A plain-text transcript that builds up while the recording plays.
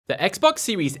The Xbox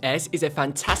Series S is a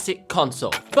fantastic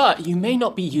console, but you may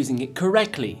not be using it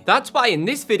correctly. That's why in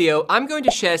this video, I'm going to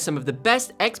share some of the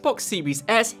best Xbox Series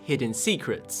S hidden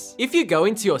secrets. If you go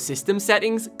into your system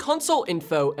settings, console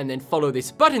info, and then follow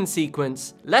this button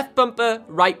sequence, left bumper,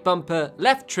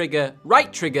 left trigger,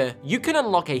 right trigger, you can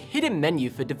unlock a hidden menu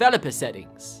for developer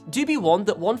settings. Do be warned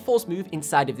that one false move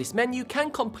inside of this menu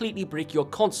can completely break your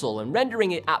console and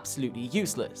rendering it absolutely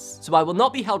useless. So I will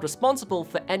not be held responsible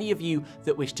for any of you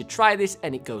that wish to try this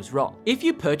and it goes wrong. If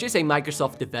you purchase a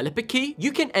Microsoft developer key,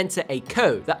 you can enter a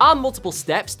code. There are multiple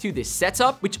steps to this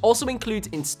setup, which also includes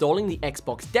installing the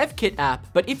Xbox Dev Kit app,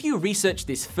 but if you research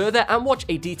this further and watch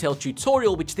a detailed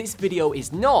tutorial, which this video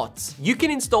is not, you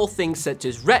can install things such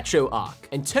as RetroArch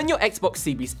and turn your Xbox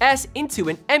Series S into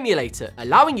an emulator,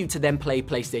 allowing you to then play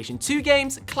PlayStation 2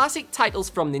 games, classic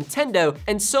titles from Nintendo,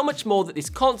 and so much more that this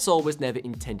console was never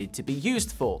intended to be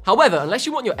used for. However, unless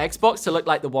you want your Xbox to look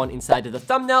like the one inside of the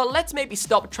thumbnail, let's maybe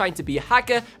stop trying to be a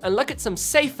hacker and look at some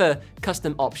safer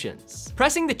custom options.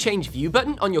 Pressing the change view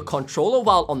button on your controller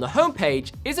while on the home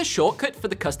page is a shortcut for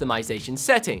the customization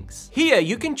settings. Here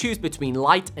you can choose between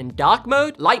light and dark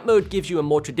mode. Light mode gives you a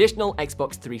more traditional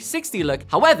Xbox 360 look.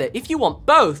 However, if you want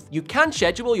both, you can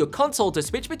schedule your console to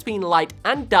switch between light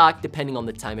and dark depending on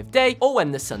the time of day or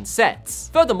when the sun sets.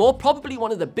 Furthermore, probably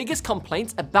one of the biggest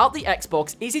complaints about the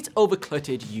Xbox is its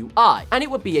overcluttered UI, and it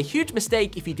would be a huge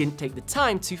mistake if you didn't take the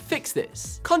time to fix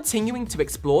this. Continuing to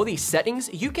explore these settings,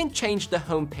 you can change the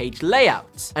homepage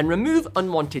layout and remove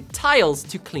unwanted tiles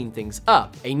to clean things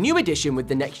up. A new addition with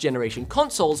the next generation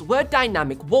consoles were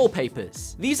dynamic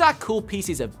wallpapers. These are cool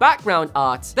pieces of background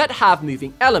art that have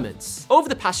moving elements. Over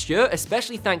the past year,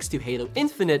 especially thanks to Halo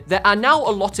Infinite, there are now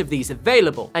a lot of these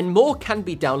available, and more can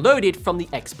be downloaded from the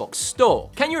Xbox Store.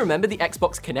 Can you remember the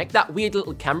Xbox Kinect, that weird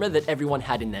little camera that everyone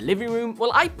had in their living room?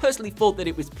 Well, I personally thought that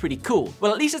it was pretty cool.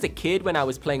 Well, at least as a kid when I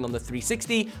was playing on the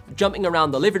 360, jumping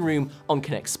around the living room on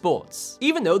Kinect Sports.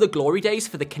 Even though the glory days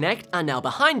for the Kinect are now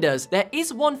behind us, there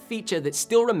is one feature that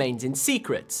still remains in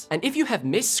secret. And if you have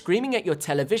missed screaming at your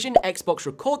television, Xbox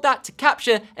record that to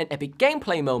capture an epic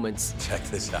gameplay moments. Check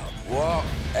this out. Whoa,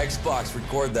 Xbox,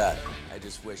 record that.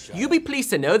 You'll be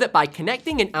pleased to know that by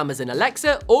connecting an Amazon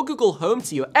Alexa or Google Home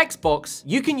to your Xbox,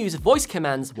 you can use voice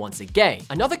commands once again.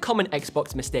 Another common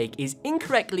Xbox mistake is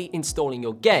incorrectly installing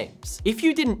your games. If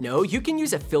you didn't know, you can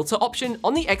use a filter option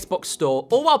on the Xbox Store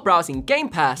or while browsing Game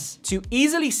Pass to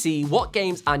easily see what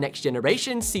games are next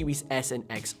generation Series S and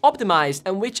X optimized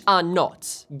and which are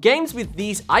not. Games with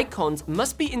these icons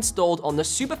must be installed on the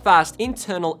super fast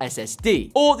internal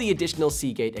SSD or the additional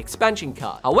Seagate expansion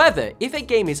card. However, if a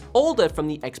game is older from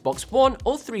the Xbox One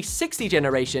or 360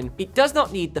 generation, it does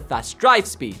not need the fast drive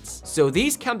speeds. So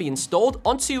these can be installed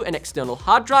onto an external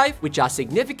hard drive, which are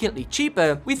significantly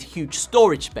cheaper with huge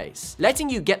storage space, letting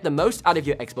you get the most out of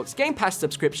your Xbox Game Pass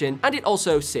subscription, and it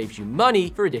also saves you money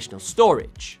for additional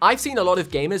storage. I've seen a lot of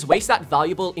gamers waste that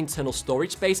valuable internal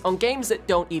storage space on games that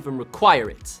don't even require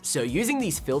it. So using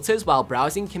these filters while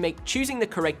browsing can make choosing the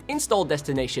correct install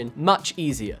destination much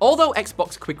easier. Although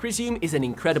Xbox Quick Resume is an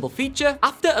incredible feature,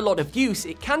 after a lot of use,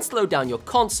 it can slow down your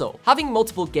console. Having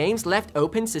multiple games left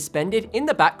open suspended in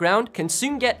the background can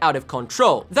soon get out of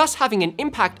control, thus having an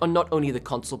impact on not only the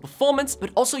console performance, but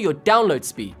also your download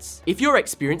speeds. If you're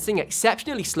experiencing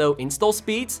exceptionally slow install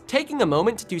speeds, taking a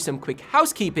moment to do some quick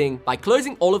housekeeping by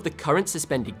closing all of the current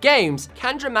suspended games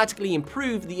can dramatically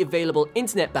improve the available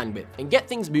internet bandwidth and get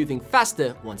things moving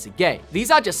faster once again. These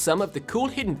are just some of the cool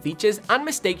hidden features and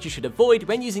mistakes you should avoid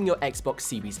when using your Xbox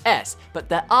Series S, but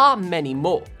there are many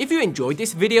more. If you enjoyed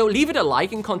this video, leave it a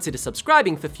like and consider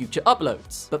subscribing for future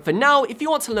uploads. But for now, if you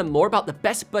want to learn more about the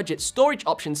best budget storage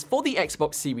options for the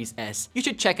Xbox Series S, you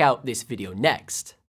should check out this video next.